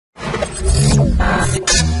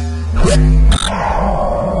Welcome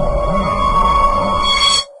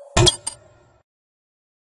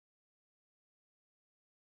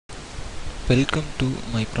to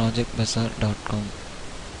MyProjectBazaar.com.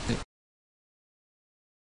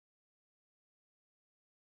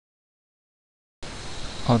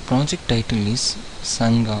 Our project title is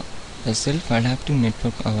SanGA, a self-adaptive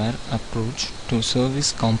network-aware approach to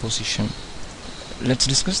service composition. Let's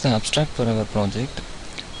discuss the abstract for our project.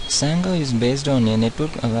 SanGA is based on a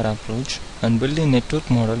network-aware approach and build a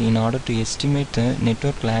network model in order to estimate the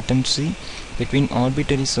network latency between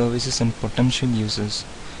arbitrary services and potential users.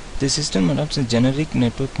 The system adopts a generic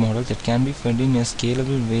network model that can be fed in a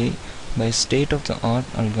scalable way by state-of-the-art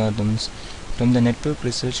algorithms from the network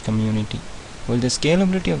research community. While the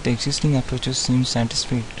scalability of the existing approaches seems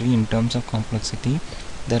satisfactory in terms of complexity,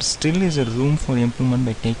 there still is a room for improvement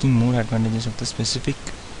by taking more advantages of the specific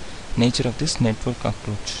nature of this network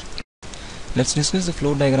approach. Let's discuss the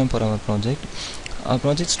flow diagram for our project. Our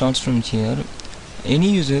project starts from here. Any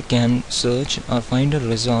user can search or find a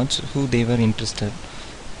results who they were interested.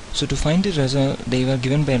 So to find the result, they were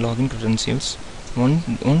given by login credentials.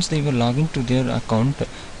 Once they were logging to their account,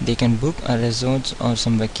 they can book a resorts or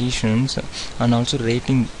some vacations and also rate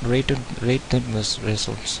that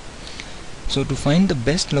resorts. So to find the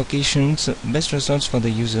best locations, best resorts for the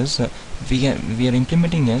users, we are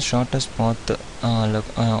implementing a shortest path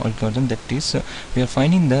algorithm. That is, we are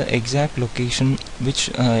finding the exact location,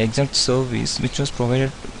 exact service which was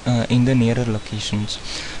provided in the nearer locations.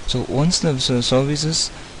 So once the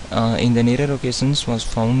services in the nearer locations was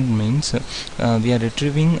found, means we are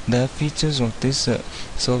retrieving the features of these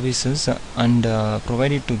services and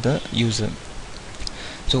provide it to the user.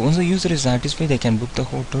 So once the user is satisfied, they can book the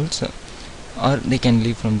hotels or they can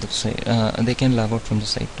leave from the site. They can log out from the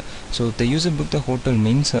site. So if the user booked the hotel,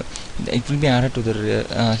 means it will be added to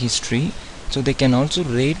the history. So they can also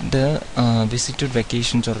rate the visited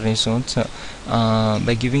vacations or resorts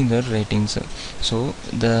by giving their ratings. So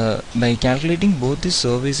by calculating both the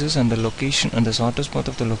services and the location and the shortest path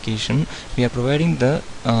of the location, we are providing the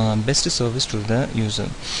best service to the user.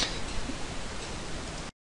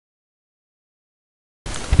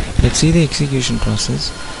 Let's see the execution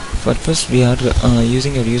process. First, we are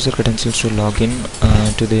using our user credentials to log in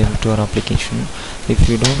to our application. If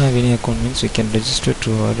you don't have any account, means we can register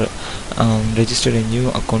a new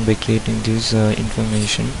account by creating this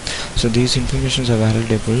information. So these informations are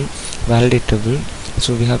validatable.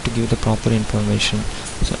 So we have to give the proper information.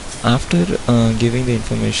 So after giving the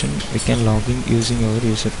information, we can log in using our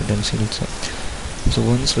user credentials. So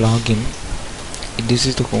once log in, this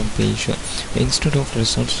is the home page. Instead of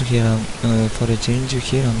results here, for a change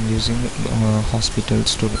here I'm using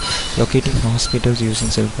hospitals, to locating hospitals using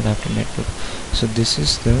self-adaptive network. So this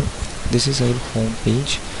is our home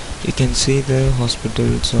page. You can see the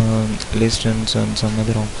hospitals list and some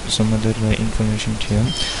other information here.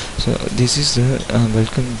 So this is the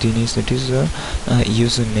welcome Dinesh, that is the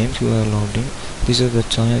username you are logged in. These are the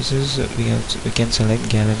choices we can select: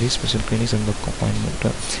 gallery, special clinics, and book appointment.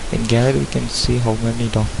 In gallery we can see how many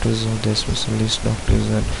doctors or the specialist doctors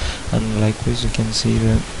and likewise you can see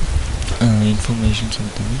the information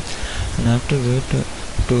something. And after that,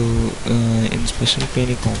 in special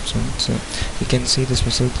clinic options, you can see the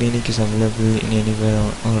special clinic is available in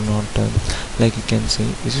anywhere or not. Like you can see,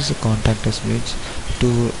 this is a contact us page.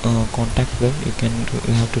 To contact them, you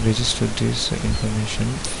have to register this information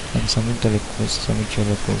and submit your request.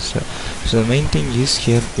 So the main thing is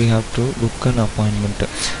here we have to book an appointment.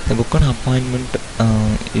 The book an appointment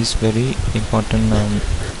is very important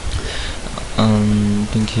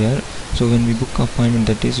thing here. So when we book appointment,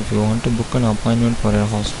 that is, if you want to book an appointment for a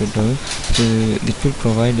hospital, so it will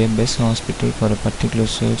provide a best hospital for a particular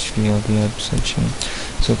search we are searching.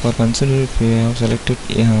 So for consider, if we have selected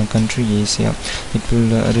country Asia, it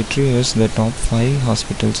will retrieve us the top 5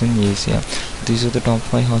 hospitals in Asia. These are the top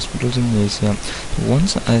 5 hospitals in Asia.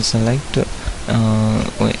 Once I select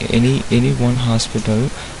any one hospital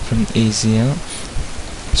from Asia,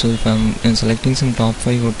 so if I'm selecting some top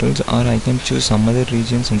 5 hotels, or I can choose some other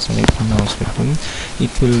regions and select one hospital,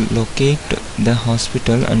 it will locate the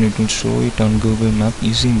hospital and it will show it on Google Map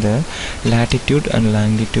using the latitude and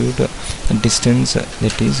longitude distance,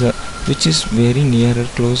 that is which is very nearer,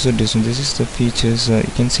 closer distance. This is the features. You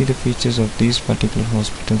can see the features of these particular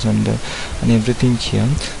hospitals and everything here.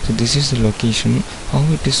 So this is the location. How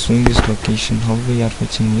it is showing this location, how we are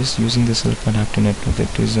fetching this using the self-adaptive network.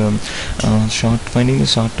 That is finding the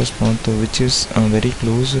shortest path which is very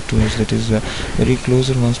close to us, that is very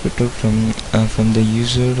closer hospital from the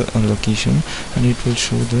user location, and it will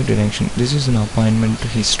show the direction. This is an appointment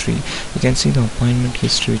history. You can see the appointment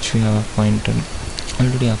history which we have appointed.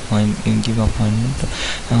 already give appointment,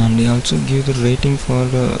 and they also give the rating for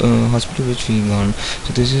the hospital which we gone.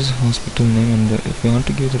 So this is hospital name, and if you want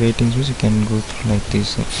to give the ratings means you can go through like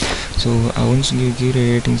this. So once you give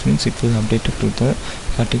the ratings means it will update it to the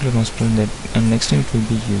particular hospital, that and next time it will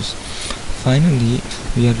be used. Finally,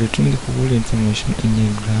 we are retrieving the whole information in a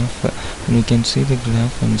graph, and we can see the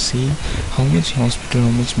graph and see how much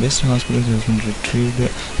best hospitals have been retrieved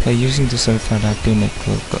by using the self-adaptive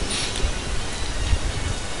network.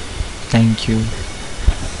 Thank you.